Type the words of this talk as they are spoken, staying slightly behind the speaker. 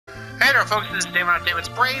Hey there folks, this is David on David's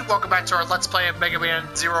Brain. Welcome back to our Let's Play of Megaman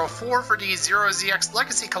 04 for the 0ZX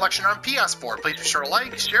Legacy Collection on PS4. Please be sure to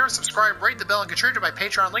like, share, subscribe, rate the bell, and contribute to my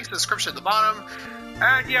Patreon. Links in the description at the bottom.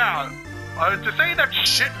 And yeah, to say that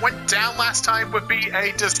shit went down last time would be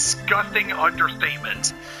a disgusting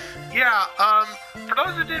understatement. Yeah, for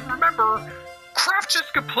those who didn't remember, Kraft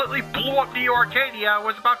just completely blew up Neo Arcadia,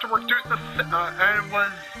 was about to reduce the, and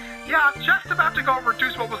was, yeah, just about to go and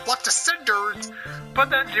reduce what was left to cinders, but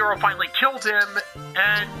then Zero finally killed him,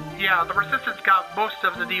 and yeah, the Resistance got most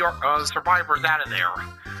of the survivors out of there.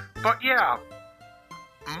 But yeah,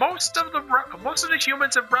 most of the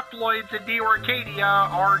humans and Reploids in Neo Arcadia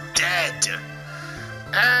are dead.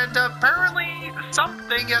 And apparently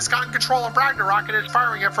something has gotten control of Ragnarok and is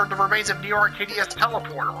firing it from the remains of Neo Arcadia's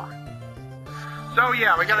teleporter. So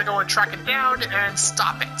yeah, we gotta go and track it down and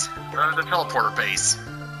stop it. The teleporter base.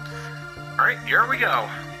 Alright, here we go.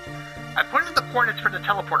 I put in the coordinates for the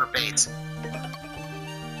teleporter base.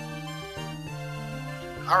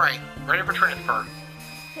 Alright, ready for transfer.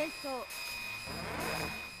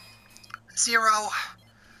 Zero,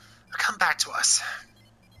 come back to us.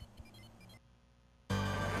 In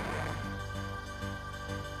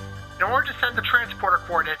order to send the transporter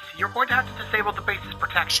coordinates, you're going to have to disable the base's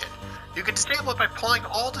protection. You can disable it by pulling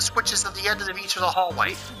all the switches at the end of each of the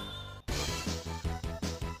hallway.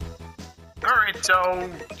 Alright, so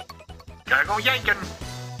gotta go yanking.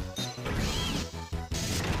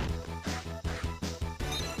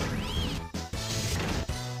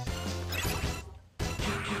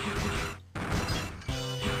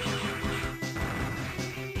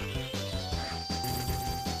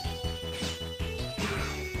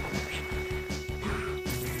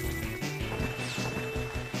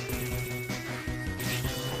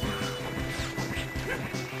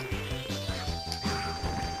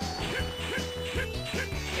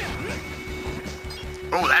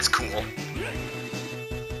 Oh, that's cool.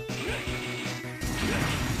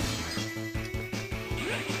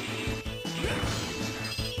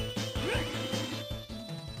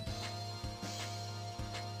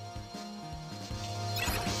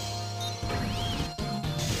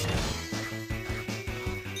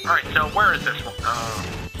 Alright, so where is this one?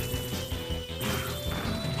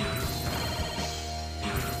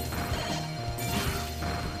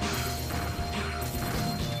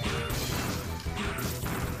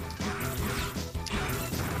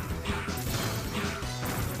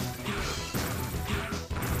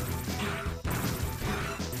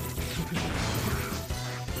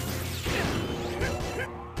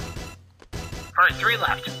 Alright, 3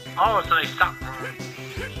 left. Oh, so they stop.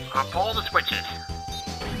 Pull all the switches.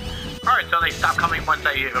 Alright, so they stop coming once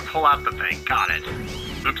I pull out the thing. Got it.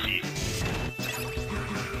 Oopsies.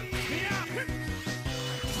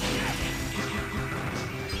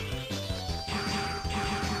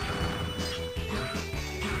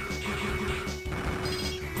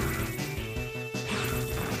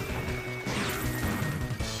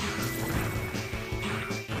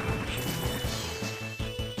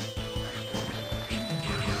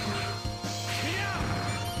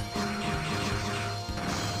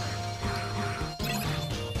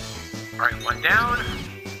 Alright, one down.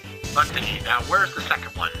 Let's see, now where's the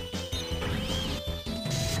second one?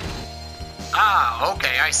 Ah,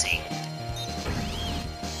 okay, I see.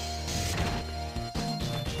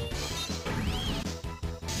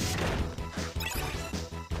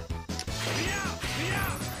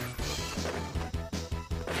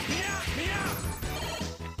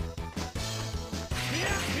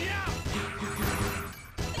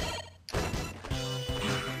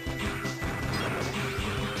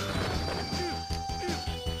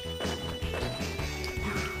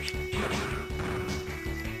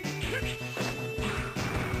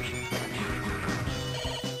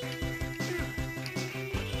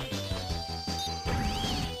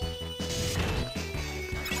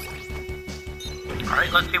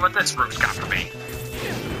 Alright, let's see what this room's got for me.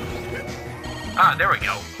 Ah, there we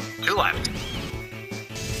go. 2 left.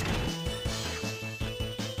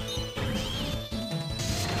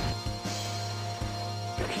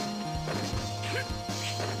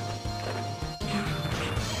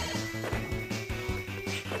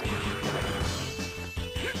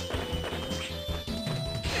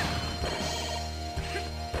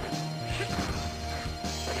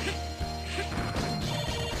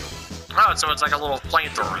 Oh, so it's like a little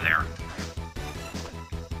flamethrower there.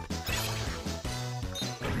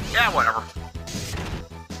 Yeah, whatever.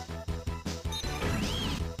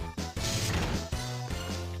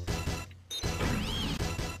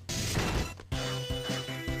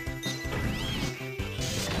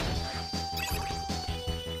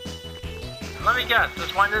 Let me guess,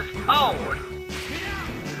 this one is... Oh!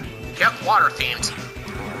 Yep, water themed.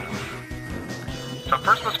 So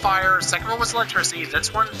first was fire, second one was electricity,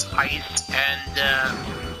 this one's ice,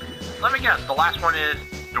 and let me guess, the last one is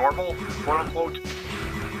normal, quote unquote.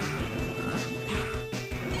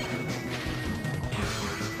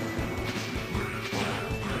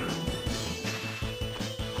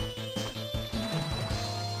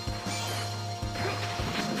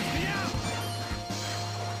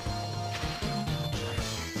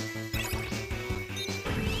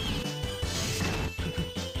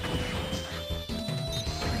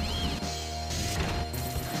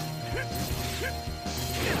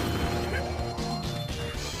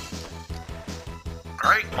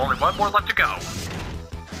 Alright, only one more left to go.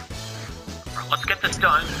 Alright, let's get this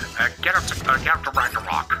done. Get up to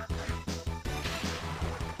Ragnarok.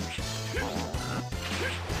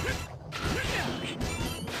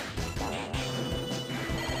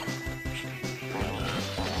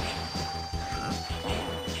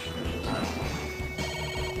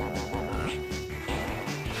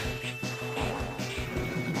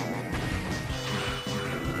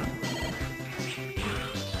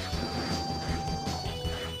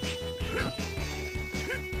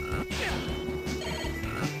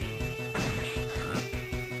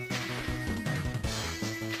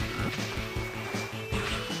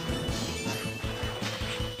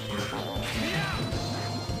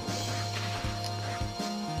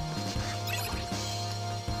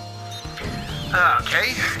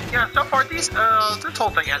 Okay, yeah, so far this whole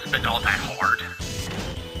thing hasn't been all that hard.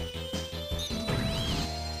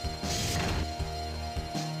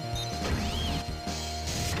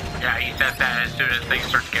 Yeah, he said that as soon as things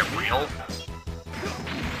start to get real.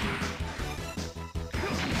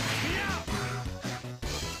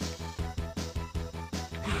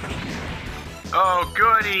 Oh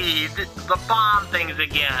goody, the bomb things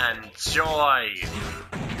again, joy.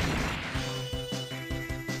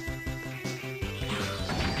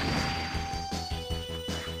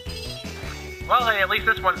 Well, hey, at least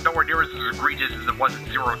this one's nowhere near as egregious as it was in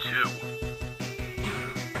 02.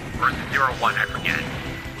 Or is it 01, I forget.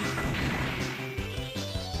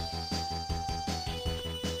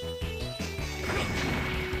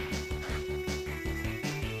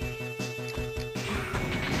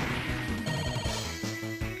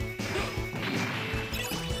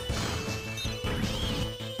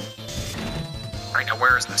 Alright, now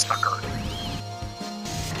where is this sucker?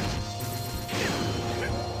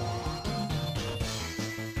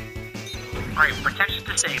 Alright, protection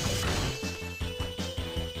disabled.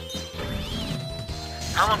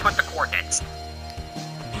 Now I'm gonna put the coordinates.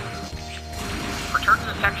 Return to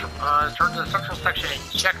the central section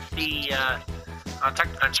and check the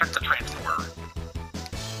check the transporter.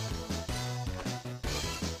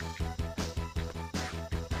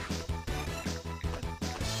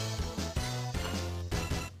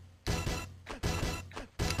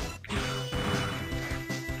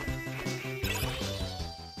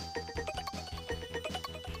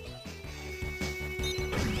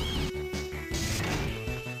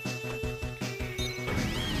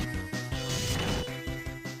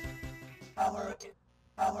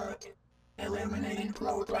 Alert. Eliminating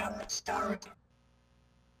program start.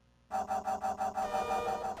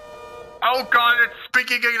 Oh god, it's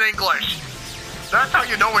speaking in English! That's how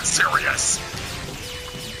you know it's serious!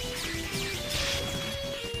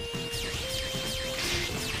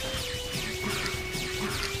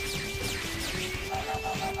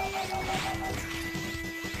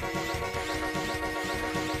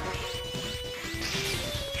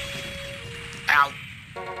 Ow.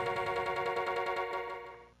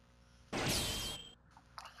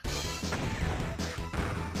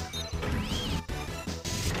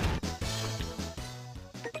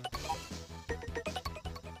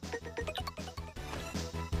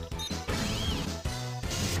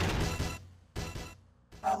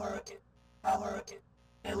 Alert.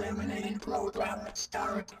 Eliminating program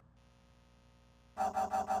start.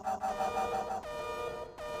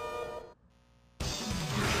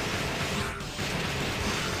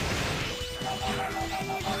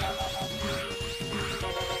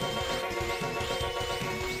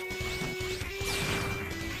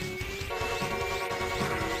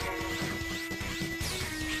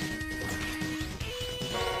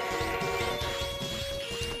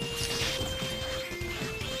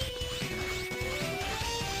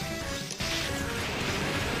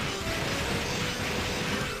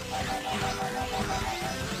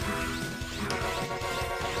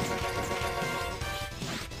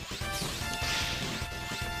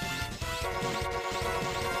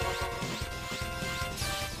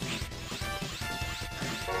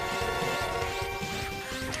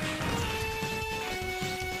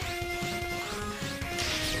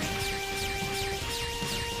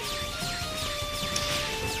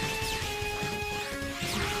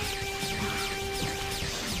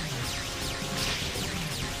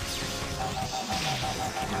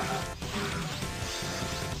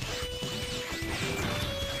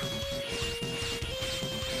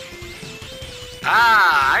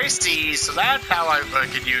 Ah, I see. So that's how I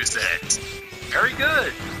could use it. Very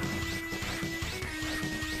good.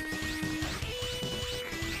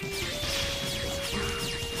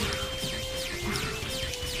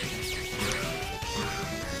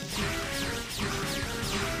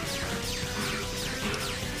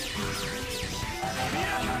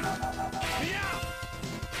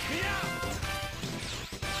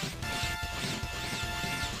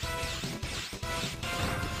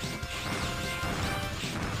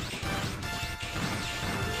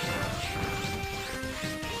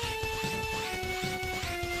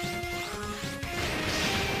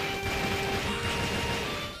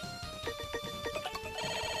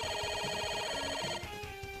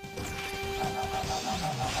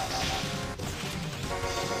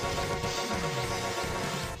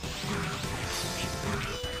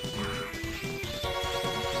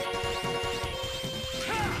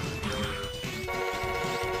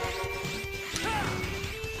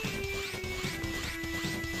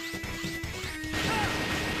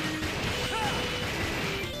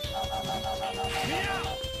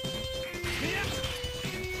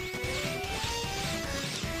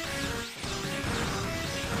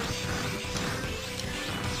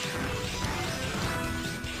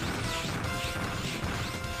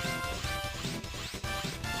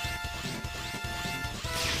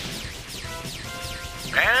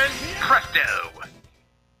 And presto!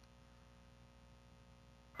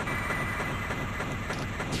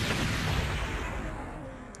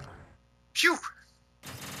 Phew!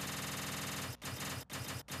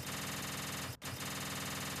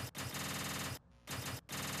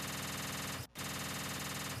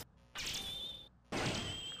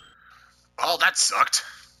 Oh, that sucked.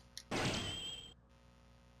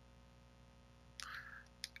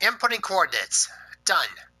 Inputting coordinates. Done.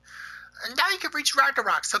 And now you can reach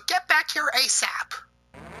Ragnarok, so get back here ASAP.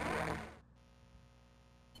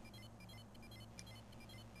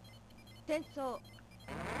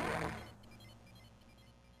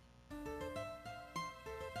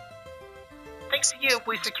 Thanks to you,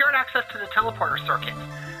 we secured access to the teleporter circuit.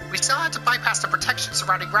 We still have to bypass the protection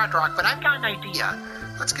surrounding Ragnarok, but I've got an idea.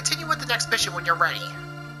 Let's continue with the next mission when you're ready.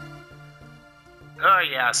 Oh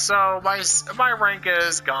yeah, so my rank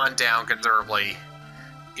has gone down considerably.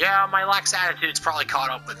 Yeah, my lax attitude's probably caught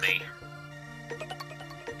up with me.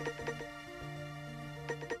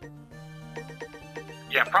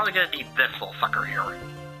 Yeah, probably gonna need this little sucker here.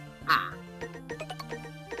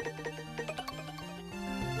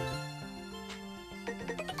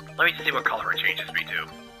 Let me see what color it changes me to.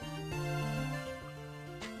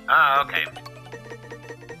 Ah, okay.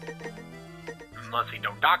 Let's see,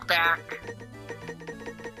 no knockback.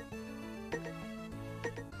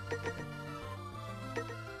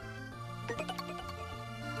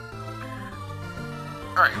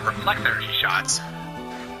 Alright, reflect energy shots.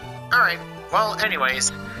 Alright, well,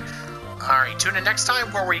 anyways. Alright, tune in next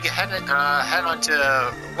time where we head on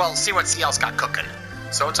to, well, see what CL's got cooking.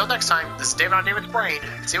 So until next time, this is David on David's Brain.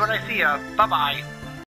 See you when I see ya. Bye-bye.